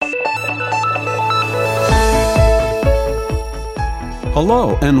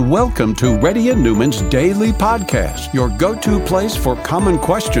Hello and welcome to Reddy and Newman's Daily Podcast, your go-to place for common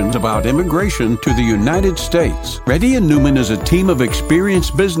questions about immigration to the United States. Reddy and Newman is a team of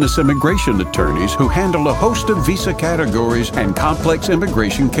experienced business immigration attorneys who handle a host of visa categories and complex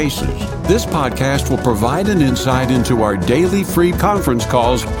immigration cases. This podcast will provide an insight into our daily free conference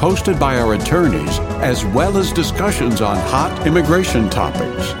calls hosted by our attorneys, as well as discussions on hot immigration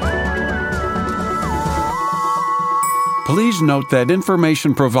topics. Please note that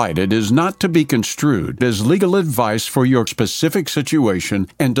information provided is not to be construed as legal advice for your specific situation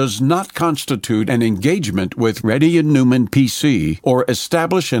and does not constitute an engagement with Reddy and Newman PC or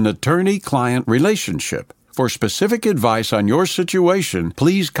establish an attorney-client relationship. For specific advice on your situation,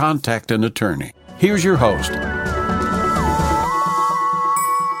 please contact an attorney. Here's your host.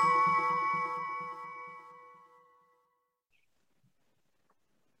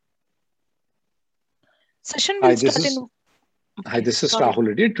 Session will start in... Hi, this is Rahul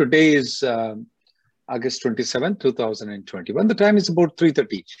Reddy. Today is August 27, 2021. The time is about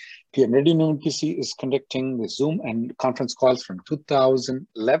 3:30 p.m. Reddy Newman PC is conducting the Zoom and conference calls from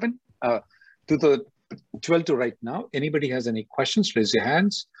 2011 to the 12 to right now. Anybody has any questions, raise your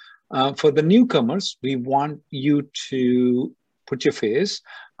hands. For the newcomers, we want you to put your face,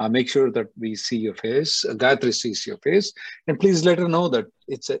 make sure that we see your face, Gayatri sees your face, and please let her know that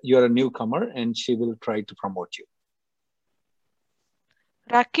you're a newcomer and she will try to promote you.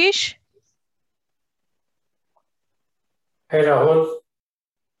 Rakesh? Hey Rahul.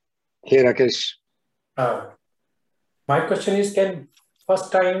 Hey Rakesh. My question is, can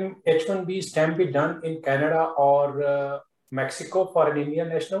first time H-1B stamp be done in Canada or Mexico for an Indian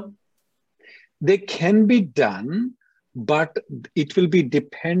national? They can be done, but it will be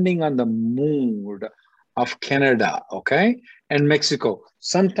depending on the mood of Canada, okay? And Mexico.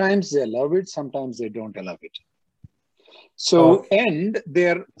 Sometimes they allow it, sometimes they don't allow it. So, and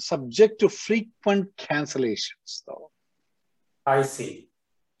they're subject to frequent cancellations, though. I see.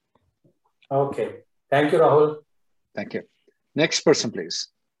 Okay. Thank you, Rahul. Thank you. Next person, please.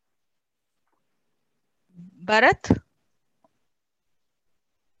 Bharat?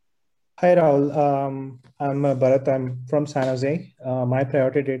 Hi, Rahul. I'm Bharat. I'm from San Jose. My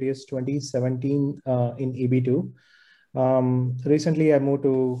priority date is 2017 in EB2. Recently, I moved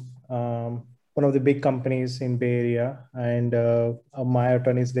to one of the big companies in Bay Area, and my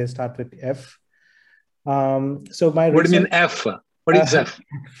attorneys, they start with F. So my what do you mean F? What is F?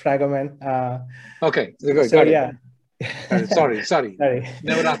 Fragaman. Okay, good. So yeah. Sorry.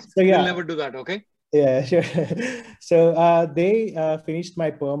 Never ask. So, yeah. We'll never do that. Okay. Yeah, sure. So they finished my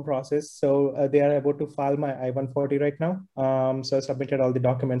perm process. So they are about to file my I-140 right now. So I submitted all the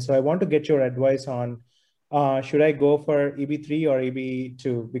documents. So I want to get your advice on should I go for EB3 or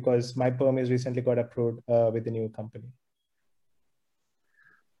EB2? Because my perm is recently got approved with the new company.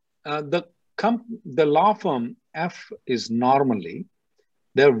 The law firm F is normally,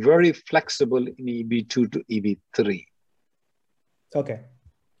 they're very flexible in EB2 to EB3. Okay.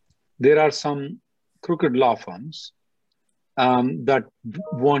 There are some crooked law firms that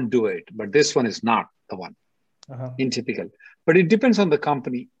won't do it, but this one is not the one in typical. But it depends on the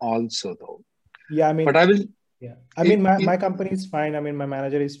company also, though. Yeah, I mean, but I will. Yeah, I mean, my company is fine. I mean, my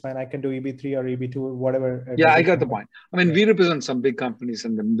manager is fine. I can do EB3 or EB2, whatever. Yeah, I got the point. I mean, we represent some big companies,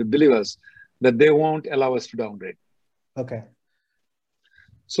 and they believe us that they won't allow us to downgrade. Okay.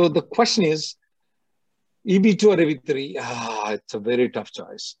 So the question is, EB2 or EB3? It's a very tough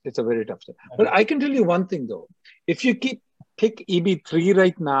choice. It's a very tough choice. Okay. But I can tell you one thing, though. If you pick EB3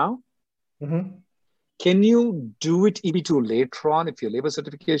 right now, can you do it EB2 later on if your labor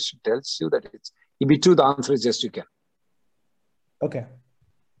certification tells you that it's EB2? The answer is yes, you can. Okay.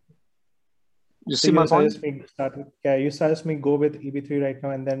 You see my point? You suggest me go with EB3 right now,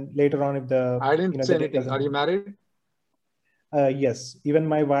 and then later on if the... I didn't say anything. Are you married? Yes. Even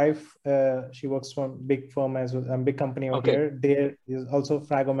my wife, she works for a big firm as well, a big company over here. There is also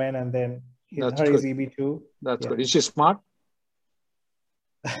Fragoman, and then her is EB2. That's good. Is she smart?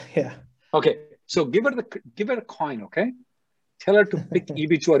 Yeah. Okay. So give her a coin, okay? Tell her to pick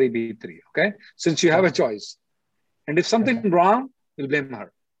EB2 or EB3, okay? Since you have a choice. And if something wrong, you'll blame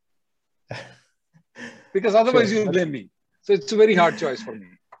her. Because otherwise you'll blame me. So it's a very hard choice for me.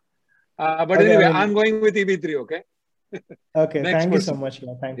 But anyway, I'm going with EB3, okay? Okay, thank you so much.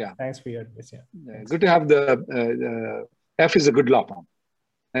 Thanks for your advice. Yeah. Good to have the F is a good law firm.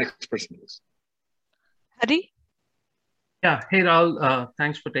 Next person, please. Hari? Yeah. Hey, Rahul.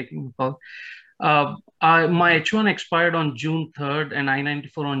 Thanks for taking the call. My H1 expired on June 3rd and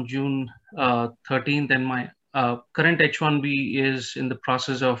I-94 on June 13th, and my current H1B is in the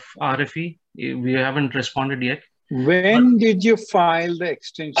process of RFE. We haven't responded yet. When did you file the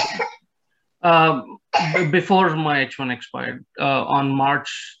extension? Before my H1 expired, on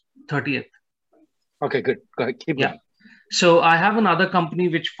March 30th. Okay, good. Go ahead. Keep going. So I have another company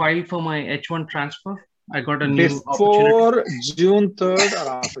which filed for my H1 transfer. I got a new Before opportunity. June 3rd or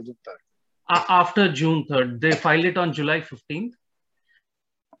after June 3rd? After June 3rd. They filed it on July 15th.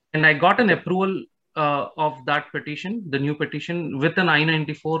 And I got an approval of that petition, the new petition, with an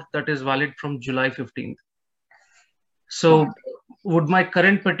I-94 that is valid from July 15th. So would my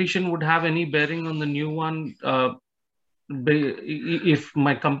current petition would have any bearing on the new one if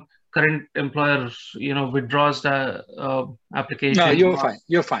my current employer, withdraws the application? No, you're fine.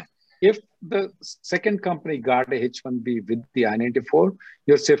 You're fine. If the second company got a H-1B with the I-94,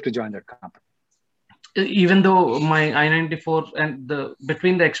 you're safe to join that company. Even though my I-94 and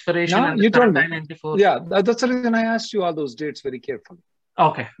between the expiration and the current I-94. Yeah, that's the reason I asked you all those dates very carefully.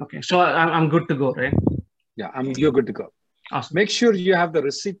 Okay. So I'm good to go, right? Yeah, you're good to go. Awesome. Make sure you have the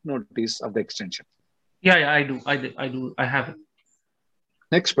receipt notice of the extension. Yeah, I do. I have it.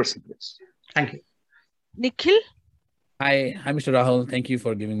 Next person, please. Thank you. Nikhil? Hi, Mr. Rahul. Thank you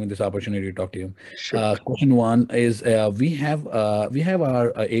for giving me this opportunity to talk to you. Sure. Question one is we have our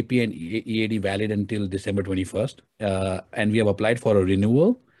AP and EAD valid until December 21st, and we have applied for a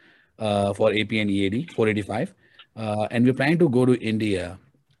renewal for AP and EAD 485, and we're planning to go to India.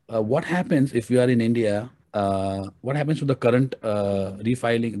 What happens if we are in India? What happens to the current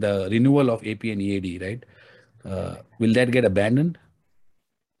refiling, the renewal of AP and EAD, right? Will that get abandoned?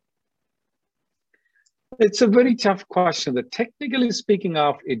 It's a very tough question. That technically speaking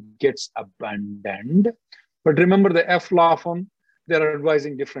of, it gets abandoned. But remember the F law firm, they're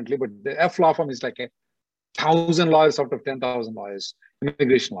advising differently. But the F law firm is like 1,000 lawyers out of 10,000 lawyers,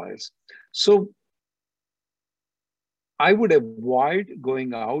 immigration lawyers. So I would avoid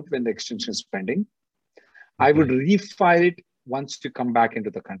going out when the extension is pending. I would refile it once you come back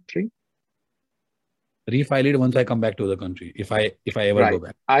into the country. Refile it once I come back to the country, if I ever go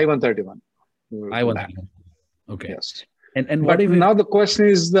back. I-131. I-131. Okay. Yes. And what if now the question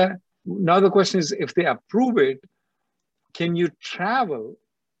is if they approve it, can you travel?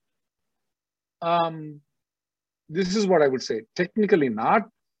 This is what I would say. Technically not,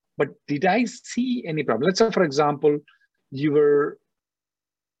 but did I see any problem? Let's say, for example, you were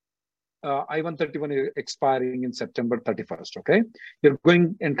I-131 expiring in September 31st, okay? You're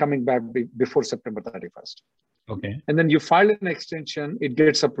going and coming back before September 31st. Okay. And then you file an extension, it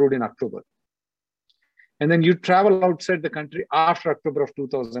gets approved in October. And then you travel outside the country after October of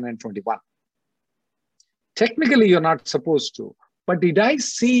 2021. Technically, you're not supposed to, but did I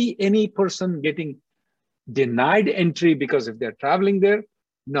see any person getting denied entry because if they're traveling there?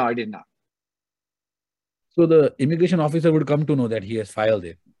 No, I did not. So the immigration officer would come to know that he has filed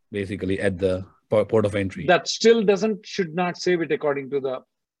it, basically, at the port of entry. That still should not save it according to the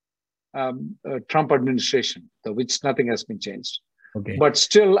Trump administration, which nothing has been changed. Okay. But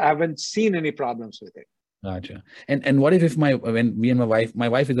still, I haven't seen any problems with it. Gotcha. And what if my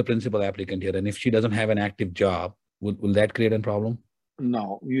wife is a principal applicant here, and if she doesn't have an active job, will that create a problem?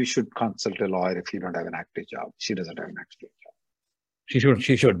 No, you should consult a lawyer if you don't have an active job. She doesn't have an active job.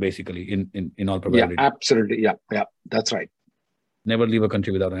 She should basically in all probability. Yeah, absolutely. Yeah, that's right. Never leave a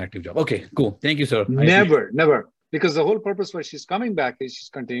country without an active job. Okay, cool. Thank you, sir. Never. Because the whole purpose why she's coming back is she's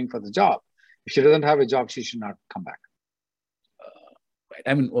continuing for the job. If she doesn't have a job, she should not come back. Right.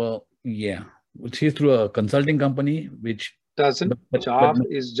 I mean, well, yeah. She's through a consulting company, which doesn't. Job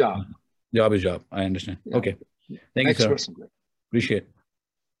is job. Job is job. I understand. Yeah. Okay. Thank Next you, sir. Person, appreciate it.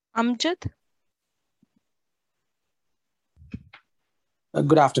 Amjad?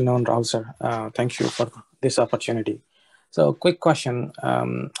 Good afternoon, Rahul sir. Thank you for this opportunity. So quick question.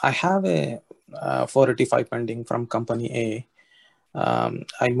 I have a 485 pending from company A.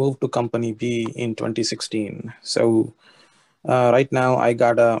 I moved to company B in 2016. So right now I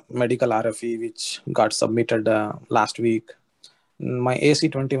got a medical RFE which got submitted last week. My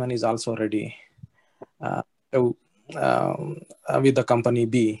AC21 is also ready with the company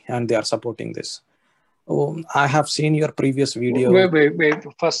B, and they are supporting this. I have seen your previous video. Wait.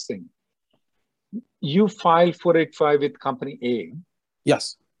 First thing, you filed 485 with company A.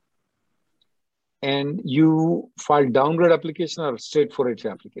 Yes. And you filed downgrade application or straight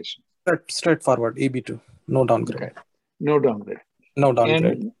 485 application? Straightforward, EB2, no downgrade. Okay. No downgrade. No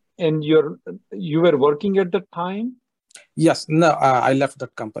downgrade. And you were working at the time? Yes. No, I left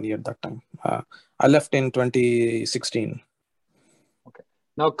that company at that time. I left in 2016. Okay.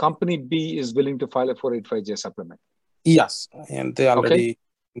 Now company B is willing to file a 485J supplement. Yes, and they already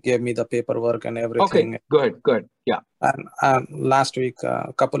gave me the paperwork and everything. Okay, good. Yeah. And last week,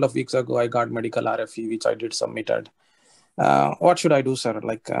 a couple of weeks ago, I got medical RFE, which I did submitted. What should I do, sir?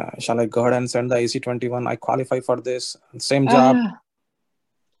 Like, shall I go ahead and send the AC-21? I qualify for this same job.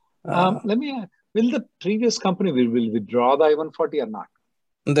 Let me ask, will the previous company will withdraw the I-140 or not?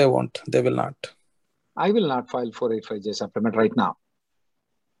 They won't. They will not. I will not file 485J supplement right now.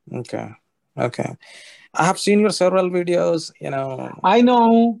 Okay. I have seen your several videos, I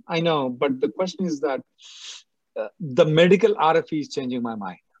know. But the question is that the medical RFE is changing my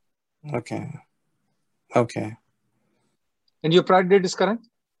mind. Okay. And your product date is current?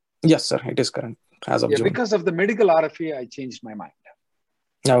 Yes, sir. It is current as of June. Because of the medical RFE, I changed my mind.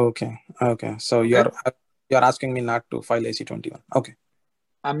 Oh, okay. So you're asking me not to file AC-21. Okay.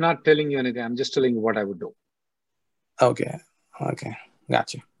 I'm not telling you anything. I'm just telling you what I would do. Okay.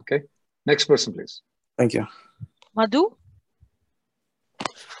 Gotcha. Okay. Next person, please. Thank you. Madhu?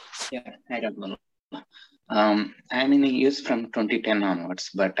 Yeah, I don't know. I'm in the US from 2010 onwards,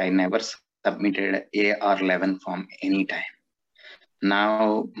 but I never submitted AR11 form anytime.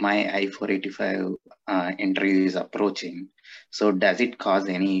 Now my I-485 entry is approaching. So does it cause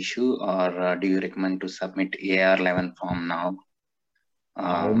any issue, or do you recommend to submit AR11 form now?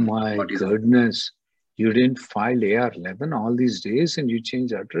 Oh my goodness. You didn't file AR11 all these days and you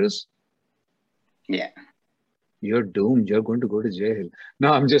change address? Yeah. You're doomed. You're going to go to jail.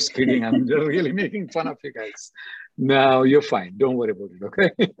 No, I'm just kidding. I'm just really making fun of you guys. No, you're fine. Don't worry about it,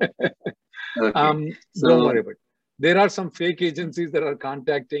 okay? Don't worry about it. There are some fake agencies that are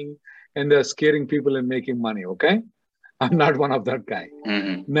contacting and they're scaring people and making money, okay? I'm not one of that guy.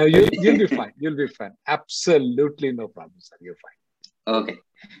 Mm-hmm. No, you'll be fine. You'll be fine. Absolutely no problem, sir. You're fine. Okay.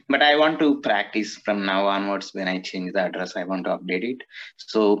 But I want to practice from now onwards. When I change the address, I want to update it.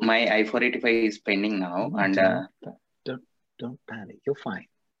 So my I-485 is pending now. And don't panic. You're fine.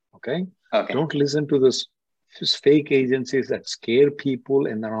 Okay? Okay. Don't listen to those fake agencies that scare people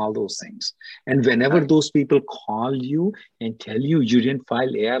and then all those things. And whenever those people call you and tell you you didn't file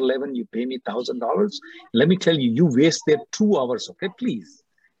AR11, you pay me $1,000. Let me tell you, you waste their 2 hours, okay? Please.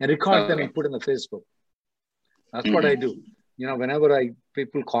 And record them and put in the Facebook. That's what I do. Whenever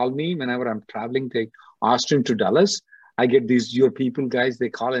people call me, whenever I'm traveling to Austin to Dallas, I get your people guys, they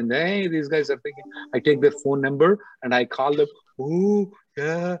call and hey, these guys are thinking, I take their phone number and I call them. Oh,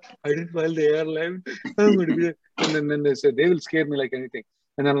 yeah, I didn't file the AR11. And then they say, they will scare me like anything.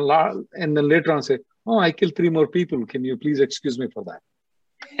 And then later on say, oh, I killed 3 more people. Can you please excuse me for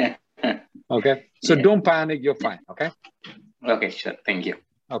that? Okay. So don't panic. You're fine. Okay. Okay, sure. Thank you.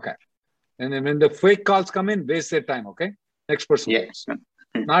 Okay. And then when the fake calls come in, waste their time. Okay. Next person. Yes.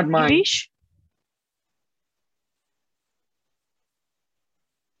 Not mine. Girish?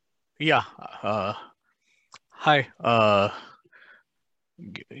 Yeah. Hi. I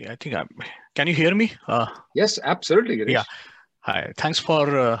think can you hear me? Yes, absolutely. Girish. Yeah. Hi. Thanks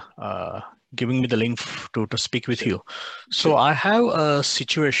for giving me the link to speak with you. So I have a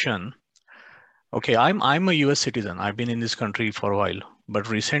situation. Okay, I'm a US citizen. I've been in this country for a while, but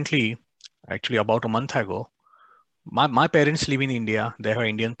recently, actually about a month ago, my parents live in India. They have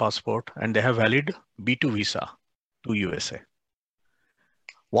Indian passport and they have valid B2 visa to USA.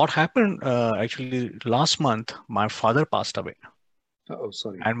 What happened actually last month, my father passed away. Oh,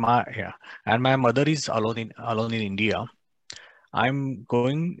 sorry. And my mother is alone in India. I'm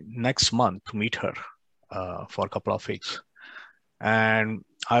going next month to meet her for a couple of weeks. And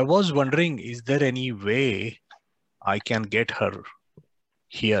I was wondering, is there any way I can get her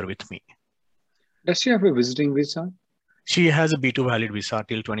here with me? Does she have a visiting visa? She has a B2 valid visa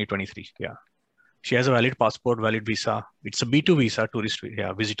till 2023. Yeah. She has a valid passport, valid visa. It's a B2 visa, tourist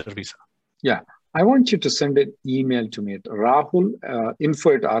visitor visa. Yeah. I want you to send an email to me at Rahul,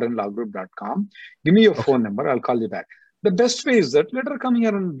 info@rnlawgroup.com. Give me your phone number. I'll call you back. The best way is that let her come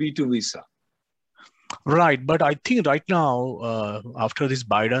here on B2 visa. Right. But I think right now, after this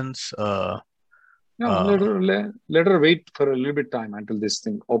Biden's... let her wait for a little bit time until this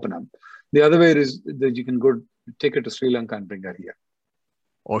thing open up. The other way is that you can go take her to Sri Lanka and bring her here.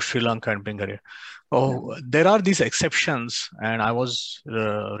 Or Sri Lanka and bring her here. Oh, there are these exceptions, and I was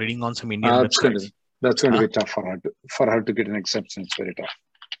reading on some Indian websites. That's going to be tough for her to get an exception. It's very tough.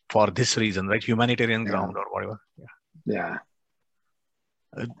 For this reason, right? Humanitarian ground or whatever. Yeah.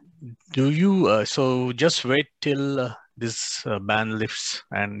 Do you, so just wait till this ban lifts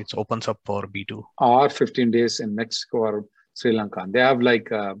and it opens up for B2? Or 15 days in Mexico or Sri Lanka. They have like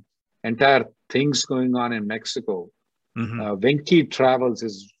entire things going on in Mexico. Venki Travels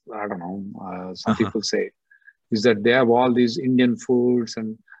is, I don't know, some people say, is that they have all these Indian foods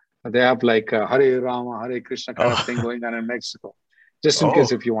and they have like Hare Rama, Hare Krishna kind of thing going on in Mexico. Just in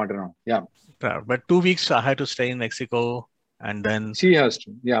case if you want to know. Yeah. But 2 weeks I had to stay in Mexico, and then she has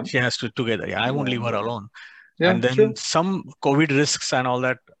to. Yeah. She has to together. Yeah, I won't leave her alone. Yeah, and then some COVID risks and all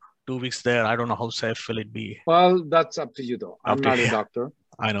that. 2 weeks there, I don't know how safe will it be. Well, that's up to you though. I'm not a doctor.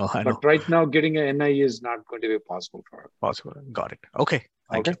 I know. But right now, getting an NIE is not going to be possible for her. Possible. Got it. Okay.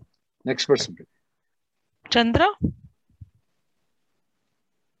 Thank you. Next person, please. Chandra?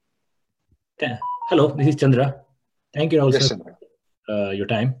 Hello, this is Chandra. Thank you also for your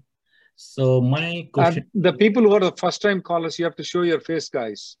time. So my question... the people who are the first time callers, you have to show your face,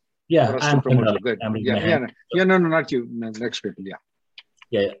 guys. Yeah, I'm Chandra. No, not you. No, next people,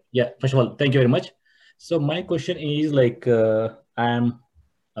 Yeah. First of all, thank you very much. So my question is like, I'm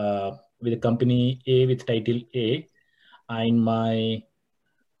with a company A with title A, and my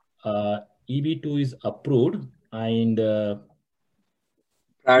EB2 is approved, and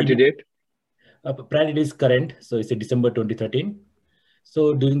priority date? Priority date is current, so it's a December 2013.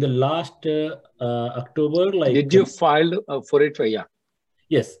 So during the last October, like... Did you file 485? Yeah.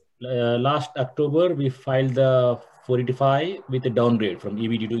 Yes. Last October, we filed the 485 with a downgrade from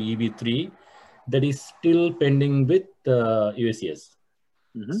EB2 to EB3 that is still pending with USCIS.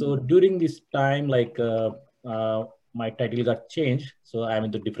 So during this time, like my title got changed. So I'm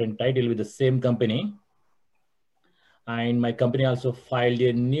in the different title with the same company. And my company also filed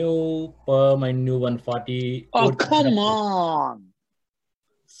a new perm and new 140. Oh, come on.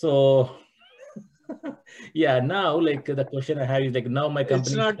 So, yeah, now like the question I have is like now my company...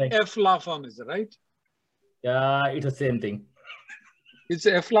 It's not F law firm, is it right? Yeah, it's the same thing. It's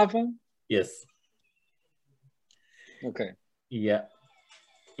a F law firm? Yes. Okay. Yeah.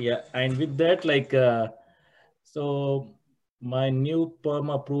 And with that, like, so my new perm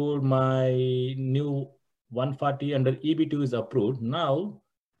approved, my new 140 under EB2 is approved. Now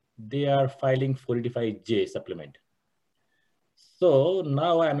they are filing 485J supplement. So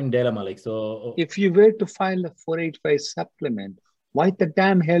now I'm in dilemma. Like, so if you were to file a 485 supplement, why the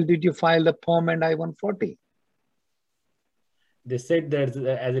damn hell did you file the perm and I-140? They said that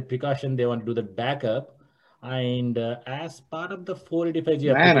as a precaution, they want to do the backup. And as part of the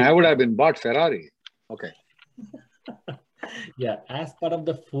 485J... Man, I would have been bought Ferrari. Okay. Yeah, as part of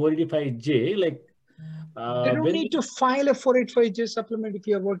the 485J, like... you don't need to file a 485J supplement if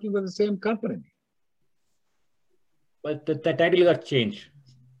you are working with the same company. But the title got changed.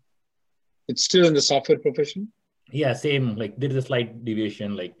 It's still in the software profession? Yeah, same. Like there is a slight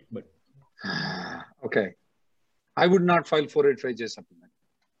deviation, like, but... Okay. I would not file 485J supplement.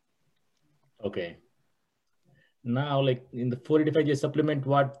 Okay. Now, like in the 485J supplement,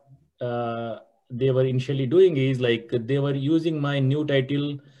 what they were initially doing is like they were using my new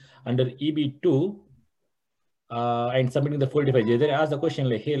title under EB2 and submitting the 485J. They asked the question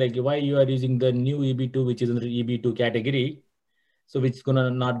like, hey, like why you are using the new EB2, which is under EB2 category, so which is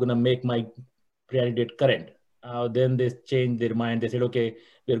not gonna make my priority date current. Then they changed their mind. They said, okay,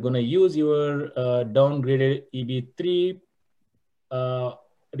 we're gonna use your downgraded EB3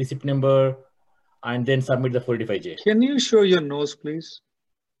 receipt number and then submit the 485J. Can you show your nose, please?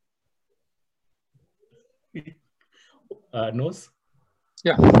 Nose?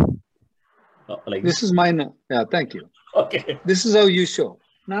 Yeah. Like this is my nose. Yeah, thank you. Okay. This is how you show.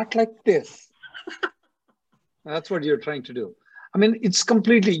 Not like this. That's what you're trying to do. I mean, it's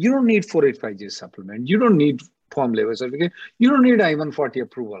completely, you don't need 485J supplement. You don't need form labor certificate. You don't need I-140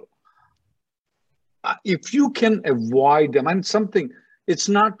 approval. If you can avoid them, and something, it's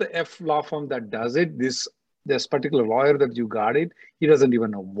not the F law firm that does it. This particular lawyer that you got it, he doesn't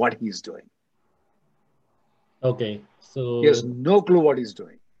even know what he's doing. Okay, so... He has no clue what he's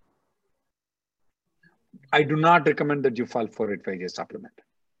doing. I do not recommend that you file 485J supplement.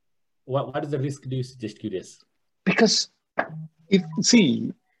 What is the risk, do you suggest, curious? Because,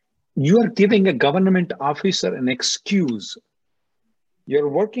 you are giving a government officer an excuse. You're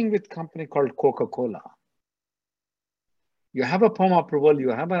working with a company called Coca-Cola. You have a POM approval, you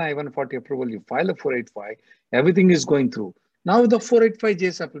have an I-140 approval, you file a 485, everything is going through. Now the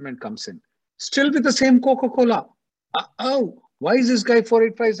 485J supplement comes in. Still with the same Coca-Cola. Why is this guy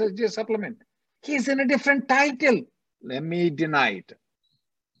 485J supplement? He's in a different title. Let me deny it.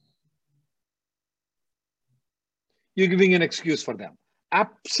 You're giving an excuse for them.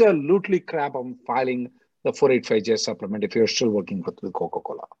 Absolutely crap on filing the 485J supplement if you're still working with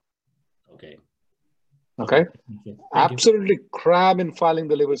Coca-Cola. Okay. Okay. Absolutely crap in filing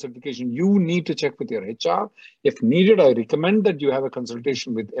the labor certification. You need to check with your HR. If needed, I recommend that you have a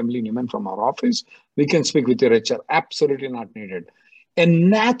consultation with Emily Newman from our office. We can speak with your HR. Absolutely not needed. A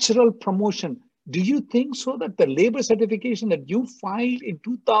natural promotion. Do you think so that the labor certification that you filed in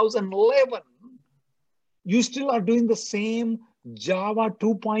 2011, you still are doing the same Java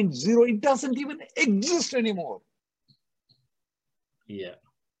 2.0, it doesn't even exist anymore. Yeah.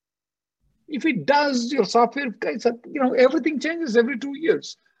 If it does, your software guys, everything changes every 2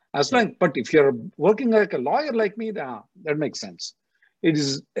 years. But if you're working like a lawyer like me, that makes sense. It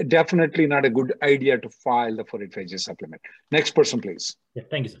is definitely not a good idea to file the 485J supplement. Next person, please. Yeah,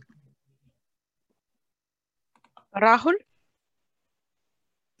 thank you, sir. Rahul?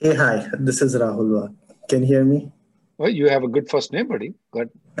 Hey, hi, this is Rahul. Can you hear me? Well, you have a good first name, buddy. Good.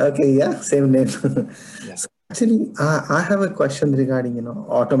 Okay, yeah, same name. Yeah. So actually, I have a question regarding,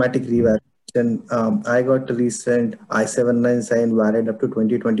 automatic revalidation. I got a recent I-797 valid up to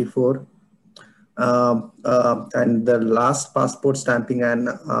 2024. And the last passport stamping and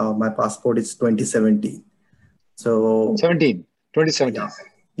my passport is 2017. So 2017.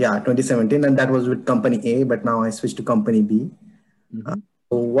 Yeah, 2017, and that was with company A, but now I switched to company B.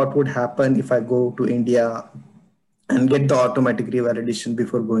 So what would happen if I go to India and get the automatic revalidation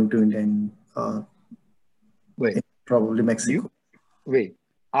before going to India and probably Mexico? Wait.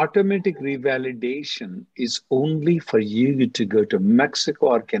 Automatic revalidation is only for you to go to Mexico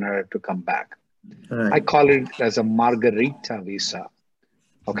or Canada to come back. Right. I call it as a margarita visa.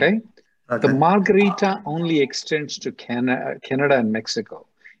 Okay? The margarita only extends to Canada and Mexico.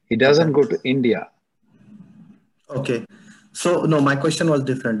 It doesn't go to India. Okay. So no, my question was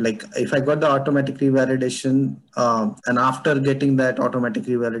different. Like if I got the automatic revalidation and after getting that automatic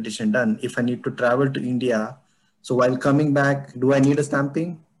revalidation done, if I need to travel to India, so while coming back, do I need a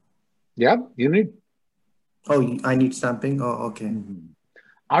stamping? Yeah, you need. Oh, I need stamping? Oh, okay.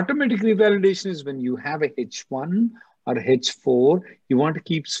 Automatic revalidation is when you have a H1 or H4, you want to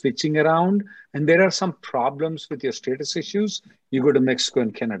keep switching around, and there are some problems with your status issues, you go to Mexico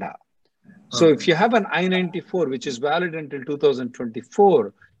and Canada. So if you have an I-94, which is valid until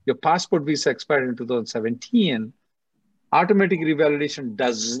 2024, your passport visa expired in 2017, automatic revalidation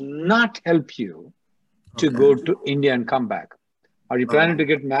does not help you to go to India and come back. Are you planning to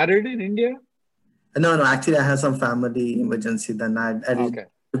get married in India? No, actually I have some family emergency, then I need to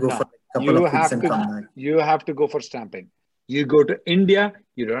go for a couple of weeks and come back. You have to go for stamping. You go to India,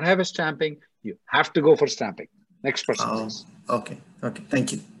 you don't have a stamping, you have to go for stamping. Next person, please. Okay,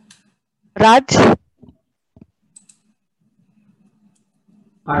 thank you. Raj?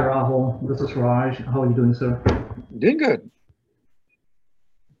 Hi, Rahul. This is Raj. How are you doing, sir? Doing good.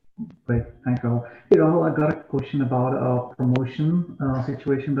 Great. Thanks, Rahul. Hey, Rahul, I got a question about a promotion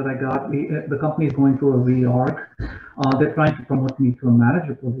situation that I got. The company is going through a reorg. They're trying to promote me to a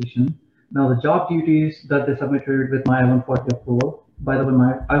manager position. Now, the job duties that they submitted with my I-140 approval, by the way,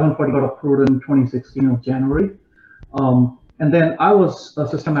 my I-140 got approved in 2016 of January. And then I was a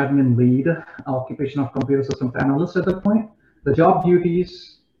system admin lead, occupation of computer systems analyst at that point. The job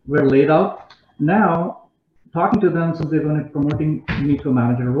duties were laid out. Now, talking to them, since they're going to be promoting me to a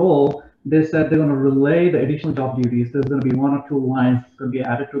manager role, they said they're going to relay the additional job duties. There's going to be 1 or 2 lines going to be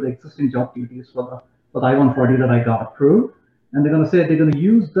added to the existing job duties for the I-140 that I got approved. And they're going to say they're going to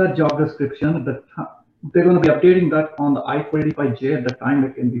use that job description. They're going to be updating that on the I-485J at the time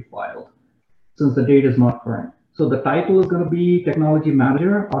it can be filed, since the date is not current. So the title is going to be technology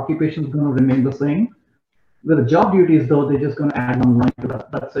manager, occupation is going to remain the same. With the job duties, though, they're just going to add 1 line to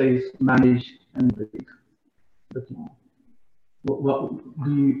that says manage and lead the team. What do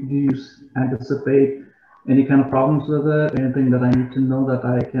you anticipate any kind of problems with it? Anything that I need to know that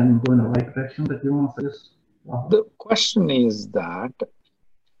I can go in the right direction that you want to suggest? The question is that,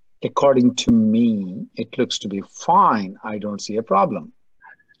 according to me, it looks to be fine. I don't see a problem.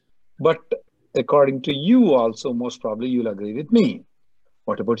 But according to you also, most probably you'll agree with me.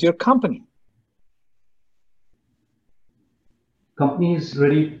 What about your company? Company is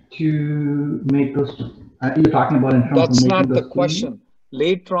ready to make those. You're talking about in terms That's of not making the those question.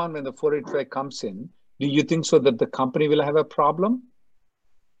 Later on, when the 485 comes in, do you think so that the company will have a problem?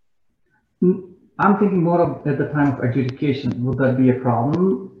 I'm thinking more of at the time of adjudication. Would that be a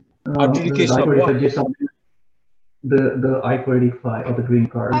problem? Adjudication of what? The I-485 or the green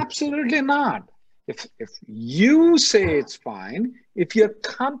card? Absolutely not. If you say it's fine, if your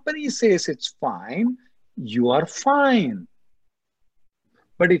company says it's fine, you are fine.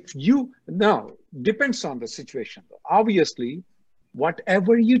 But if you, now, depends on the situation. Obviously,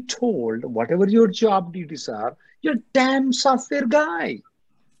 whatever you told, whatever your job duties are, you're a damn software guy.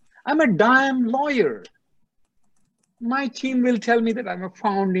 I'm a damn lawyer. My team will tell me that I'm a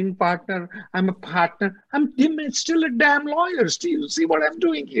founding partner, I'm a partner. I'm still a damn lawyer. Still, see what I'm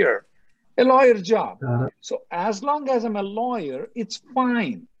doing here? A lawyer job. So as long as I'm a lawyer, it's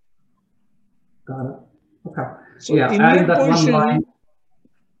fine. Got it. Okay. So yeah, in your position,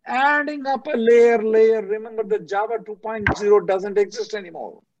 Adding up a layer. Remember, the Java 2.0 doesn't exist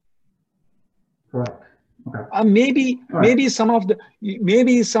anymore. Correct. Okay. Maybe some of the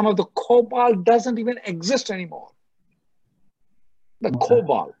COBOL doesn't even exist anymore. The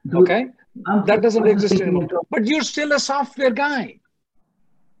COBOL, okay? That doesn't exist anymore. But you're still a software guy.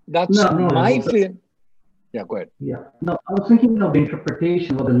 That's my feeling. Yeah, go ahead. Yeah. No, I was thinking of the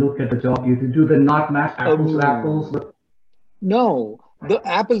interpretation of the look at the job you do. They not match apples to apples? But... No, the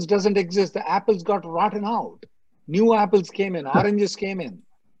apples doesn't exist. The apples got rotten out. New apples came in. Oranges came in.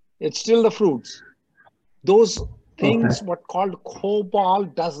 It's still the fruits. Those things, what called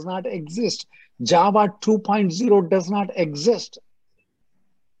COBOL, does not exist. Java 2.0 does not exist.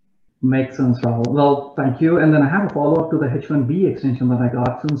 Makes sense, Rahul. Well, thank you. And then I have a follow-up to the H1B extension that I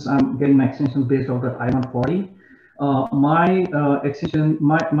got. Since I'm getting my extensions based off that I-140, my extension,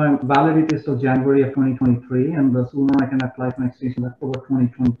 my validity is till January of 2023, and the sooner I can apply for an extension, that's over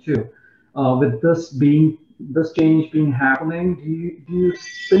 2022. With this change being happening, do you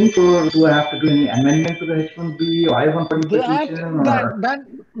think, or do I have to do any amendment to the H1B or I-140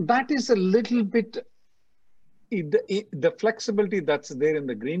 petition? That is a little bit. The flexibility that's there in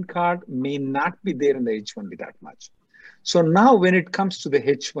the green card may not be there in the H1B that much. So now when it comes to the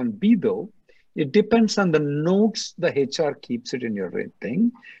H1B though, it depends on the notes the HR keeps it in your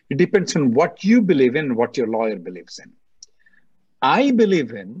thing. It depends on what you believe in and what your lawyer believes in. I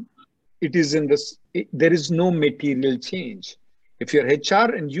believe in, it is in this, there is no material change. If you're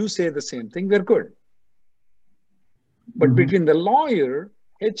HR and you say the same thing, we're good. But between the lawyer,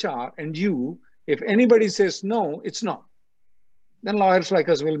 HR, and you, if anybody says no, it's no. Then lawyers like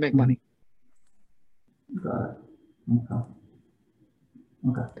us will make money. Got it.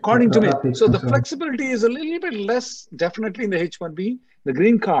 Okay. According to me. So the flexibility is a little bit less, definitely in the H1B. The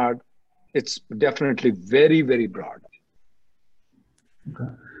green card, it's definitely very, very broad.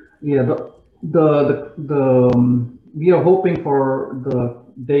 Okay. Yeah, we are hoping for the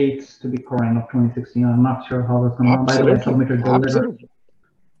dates to be current of 2016. I'm not sure how that's going to. By the way, I submitted the letter.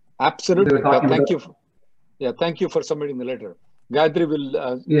 Absolutely. Thank you for submitting the letter. Gayatri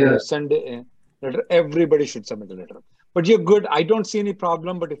will send a letter. Everybody should submit a letter. But you're good. I don't see any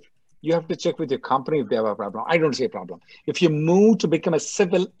problem. But if you have to check with your company if they have a problem, I don't see a problem. If you move to become a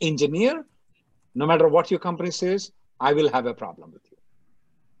civil engineer, no matter what your company says, I will have a problem with you.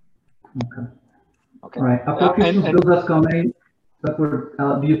 Okay. All right. Applications bill that's coming. That would.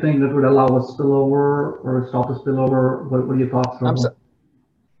 Do you think that would allow a spillover or stop a spillover? What are your thoughts?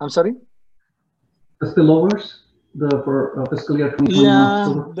 I'm sorry? The spillovers, for fiscal year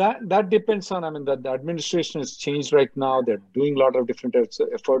 2021. Yeah, that depends on, the administration has changed right now. They're doing a lot of different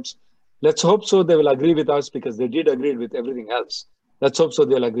efforts. Let's hope so they will agree with us because they did agree with everything else. Let's hope so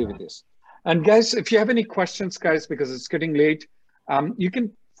they'll agree with this. And guys, if you have any questions, guys, because it's getting late, you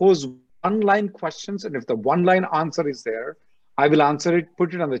can pose one-line questions. And if the one-line answer is there, I will answer it.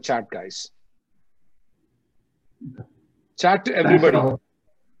 Put it on the chat, guys. Chat to everybody.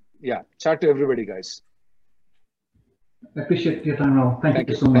 Yeah, chat to everybody, guys. I appreciate your time, Rahul. Thank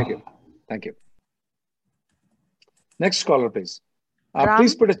you so much. Thank you. Next caller, please.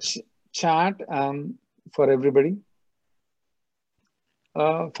 Please put a chat for everybody.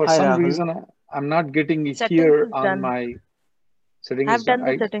 For some reason, I'm not getting here on my settings. I've done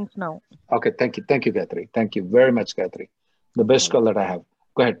the settings now. Okay, thank you. Thank you, Gayatri. Thank you very much, Gayatri. The best call that I have.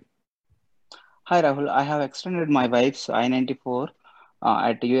 Go ahead. Hi, Rahul. I have extended my wife's I-94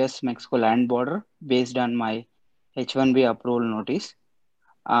 at US-Mexico land border based on my H-1B approval notice.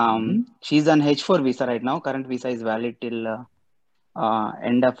 She's on H-4 visa right now. Current visa is valid till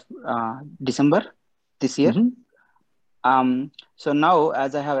end of December this year. So now,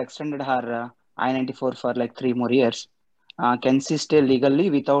 as I have extended her I-94 for like 3 more years, can she stay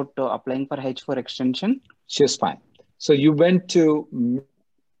legally without applying for H-4 extension? She's fine. So you went to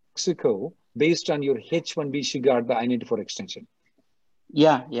Mexico based on your H-1B, she got the I-94 extension.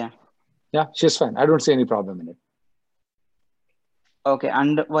 Yeah, she's fine. I don't see any problem in it. Okay,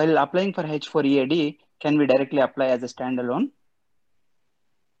 and while applying for H-4 EAD, can we directly apply as a standalone?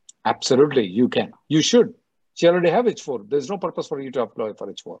 Absolutely, you can. You should. She already have H-4. There's no purpose for you to apply for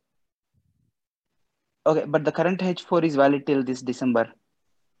H-4. Okay, but the current H-4 is valid till this December.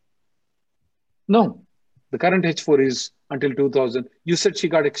 No, the current H-4 is until 2000. You said she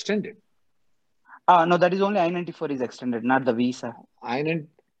got extended. No, that is only I-94 is extended, not the visa.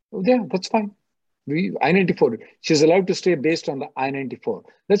 Yeah, that's fine. I-94. She's allowed to stay based on the I-94.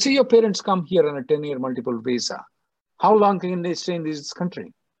 Let's say your parents come here on a 10-year multiple visa. How long can they stay in this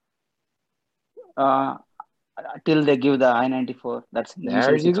country? Till they give the I-94. That's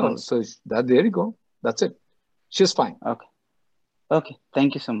there you go. So there you go. That's it. She's fine. Okay,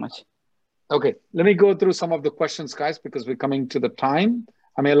 thank you so much. Okay, let me go through some of the questions, guys, because we're coming to the time.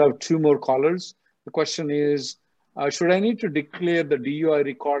 I may allow 2 more callers. The question is, should I need to declare the DUI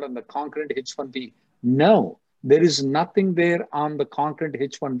record on the concurrent H-1B? No, there is nothing there on the concurrent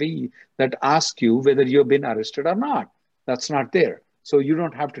H-1B that asks you whether you've been arrested or not. That's not there. So you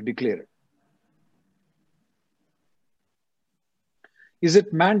don't have to declare it. Is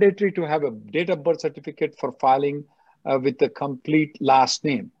it mandatory to have a date of birth certificate for filing with the complete last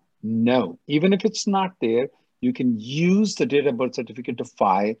name? No. Even if it's not there, you can use the date of birth certificate to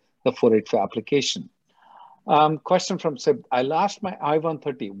file the 485 application. Question from Seb. I lost my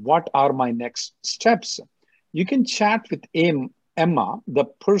I-130. What are my next steps? You can chat with Emma. The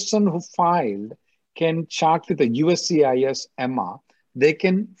person who filed can chat with the USCIS Emma. They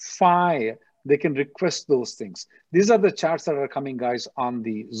can file. They can request those things. These are the chats that are coming, guys, on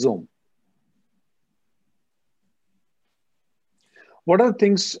the Zoom. What are the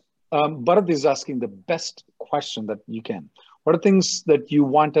things, Bharat is asking the best question that you can. What are things that you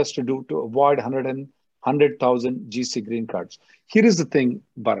want us to do to avoid 100,000 GC green cards? Here is the thing,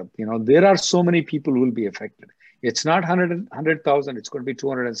 Bharat, there are so many people who will be affected. It's not 100,000, it's going to be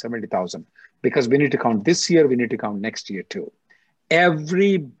 270,000 because we need to count this year, we need to count next year too.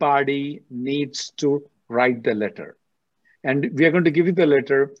 Everybody needs to write the letter. And we are going to give you the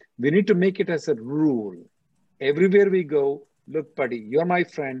letter. We need to make it as a rule. Everywhere we go, look, buddy, you're my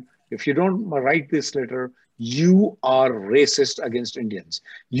friend. If you don't write this letter, you are racist against Indians.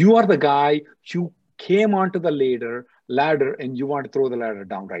 You are the guy who came onto the ladder and you want to throw the ladder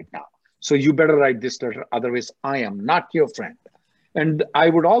down right now. So you better write this letter. Otherwise, I am not your friend. And I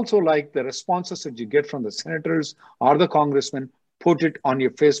would also like the responses that you get from the senators or the congressmen, put it on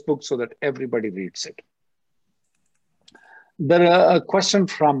your Facebook so that everybody reads it. There are a question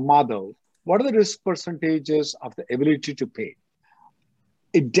from Madhav. What are the risk percentages of the ability to pay?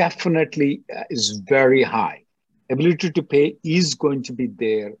 It definitely is very high. Ability to pay is going to be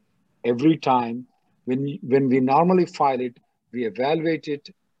there every time. When we normally file it, we evaluate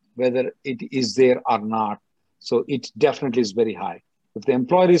it, whether it is there or not. So it definitely is very high. If the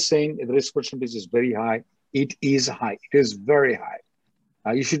employer is saying the risk percentage is very high, it is high. It is very high.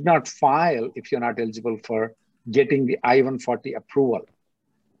 You should not file if you're not eligible for getting the I-140 approval.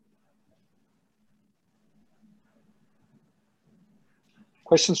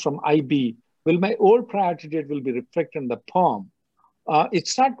 Questions from IB. Will my old priority date will be reflected in the PERM?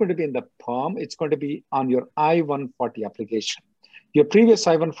 It's not going to be in the PERM. It's going to be on your I-140 application. Your previous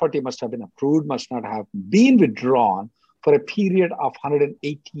I-140 must have been approved, must not have been withdrawn for a period of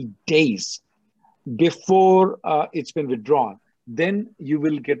 180 days before it's been withdrawn. Then you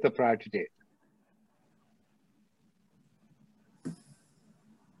will get the priority date.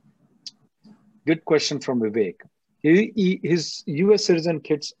 Good question from Vivek. His US citizen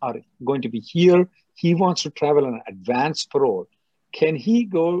kids are going to be here. He wants to travel on advance parole. Can he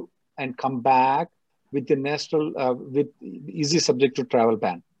go and come back with the national, with easy subject to travel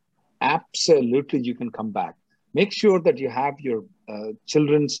ban? Absolutely, you can come back. Make sure that you have your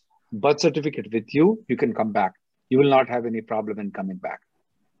children's birth certificate with you. You can come back. You will not have any problem in coming back.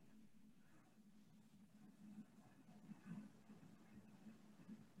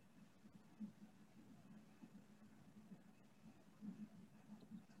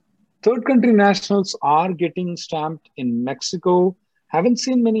 Third country nationals are getting stamped in Mexico. Haven't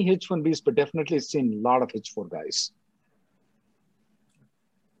seen many H-1Bs, but definitely seen a lot of H-4 guys.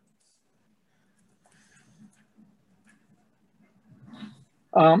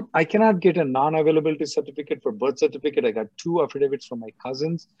 I cannot get a non-availability certificate for birth certificate. I got 2 affidavits from my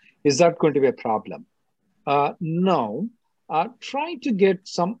cousins. Is that going to be a problem? No. Try to get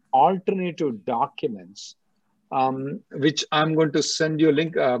some alternative documents, which I'm going to send you a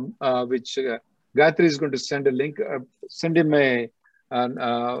link, which Gayatri is going to send a link. Send him a,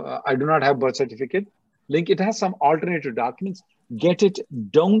 I do not have birth certificate link. It has some alternative documents. Get it.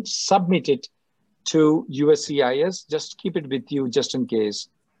 Don't submit it to USCIS. Just keep it with you just in case.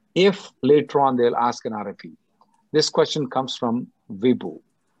 If later on they'll ask an RFE. This question comes from Vibu.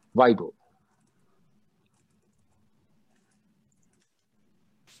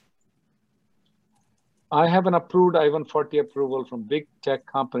 I have an approved I-140 approval from big tech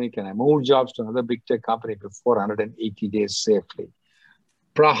company. Can I move jobs to another big tech company before 180 days safely?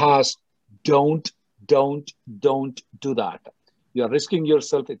 Prahas, don't do that. You're risking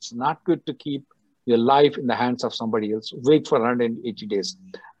yourself. It's not good to keep your life in the hands of somebody else. Wait for 180 days.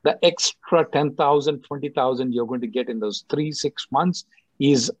 The extra 10,000, 20,000 you're going to get in those 3-6 months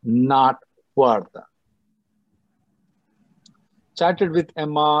is not worth it. Chatted with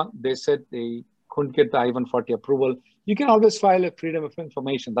Emma. They said they couldn't get the I-140 approval, you can always file a freedom of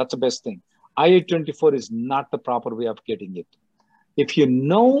information. That's the best thing. I-824 is not the proper way of getting it. If you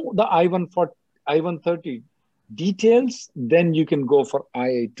know the I-130 details, then you can go for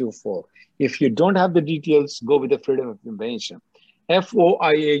I-824. If you don't have the details, go with the freedom of information.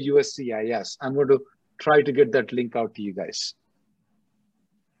 FOIA USCIS. I'm going to try to get that link out to you guys.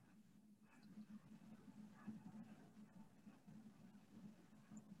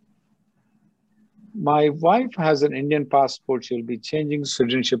 My wife has an Indian passport. She'll be changing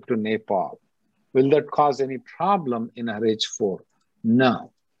citizenship to Nepal. Will that cause any problem in her H4?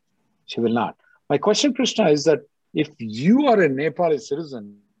 No, she will not. My question, Krishna, is that if you are a Nepali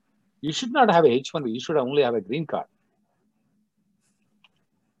citizen, you should not have a H1B. You should only have a green card.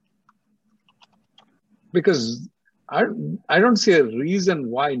 Because I don't see a reason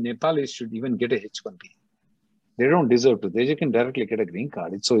why Nepalis should even get a H1B. They don't deserve to. They can directly get a green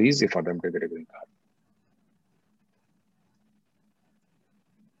card. It's so easy for them to get a green card.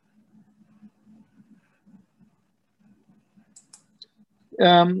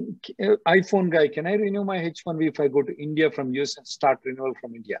 iPhone guy, can I renew my H1B if I go to India from US and start renewal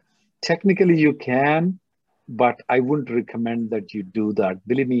from India? Technically you can, but I wouldn't recommend that you do that.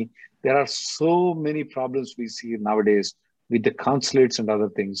 Believe me, there are so many problems we see nowadays with the consulates and other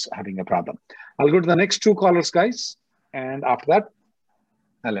things having a problem. I'll go to the next two callers, guys. And after that,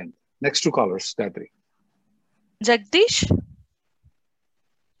 I'll end. Next two callers, Gayatri. Jagdish.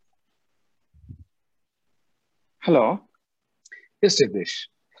 Hello. Yes, Jagdish.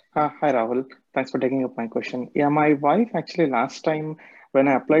 Hi, Rahul. Thanks for taking up my question. Yeah, my wife actually last time when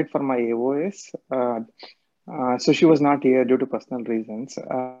I applied for my AOS, so she was not here due to personal reasons,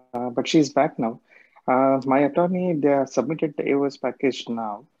 but she's back now. My attorney, they have submitted the AOS package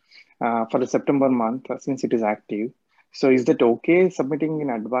now for the September month since it is active. So is that okay submitting in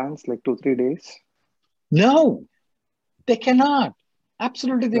advance, like 2-3 days? No, they cannot.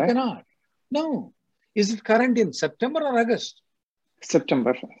 Absolutely, they Right? cannot. No. Is it current in September or August?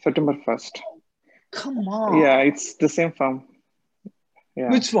 September 1st. Come on. Yeah, it's the same form.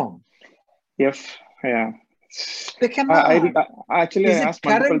 Yeah. Which form? Yeah. They cannot. Actually, Is I it asked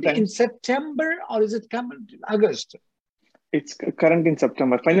multiple current in times. September or is it current in August? It's current in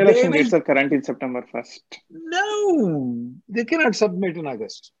September. Final They election will- dates are current in September 1st. No, they cannot submit in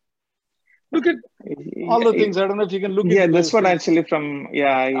August. Look at all the things. I don't know if you can look at Yeah, that's those what things. actually from,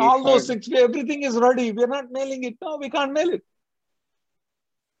 yeah. All those things, everything is ready. We're not mailing it. No, we can't mail it.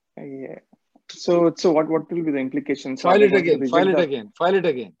 Yeah. So what will be the implications? File Are they it going to again, reject file it the- again, file it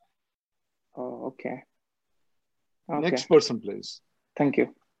again. Oh, okay. Next person, please. Thank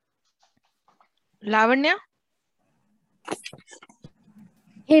you. Lavanya.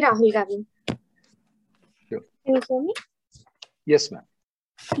 Hey, Rahul Gavin. Sure. Can you hear me? Yes, ma'am.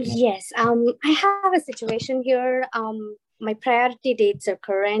 Yes. I have a situation here. My priority dates are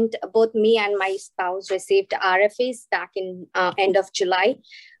current. Both me and my spouse received RFAs back in end of July.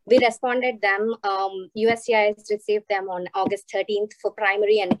 We responded them. USCIS received them on August 13th for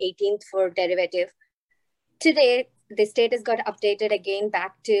primary and 18th for derivative. Today, the status got updated again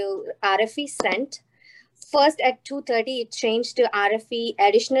back to RFE sent. First at 2:30, it changed to RFE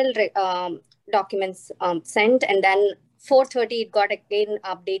additional documents sent, and then 4:30, it got again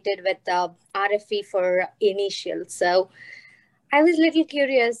updated with RFE for initial. So I was a little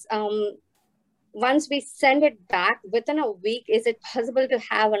curious. Once we send it back within a week, is it possible to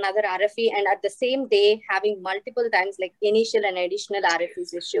have another RFE and at the same day having multiple times like initial and additional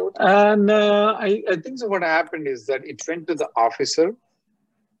RFEs issued? No, I think so. What happened is that it went to the officer.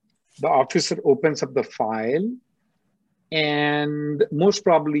 The officer opens up the file, and most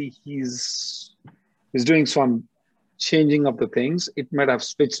probably he's doing some changing of the things. It might have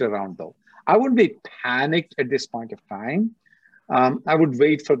switched around though. I wouldn't be panicked at this point of time. I would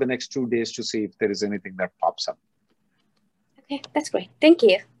wait for the next 2 days to see if there is anything that pops up. Okay, that's great. Thank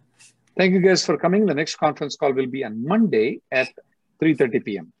you. Thank you guys for coming. The next conference call will be on Monday at 3:30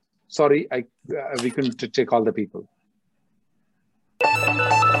 p.m. Sorry, we couldn't take all the people.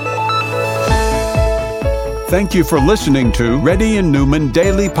 Thank you for listening to Reddy and Newman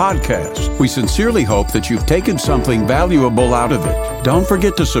Daily Podcast. We sincerely hope that you've taken something valuable out of it. Don't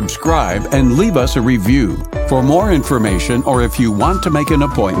forget to subscribe and leave us a review. For more information or if you want to make an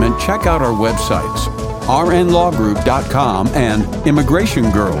appointment, check out our websites, rnlawgroup.com and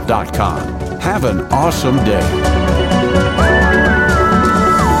immigrationgirl.com. Have an awesome day.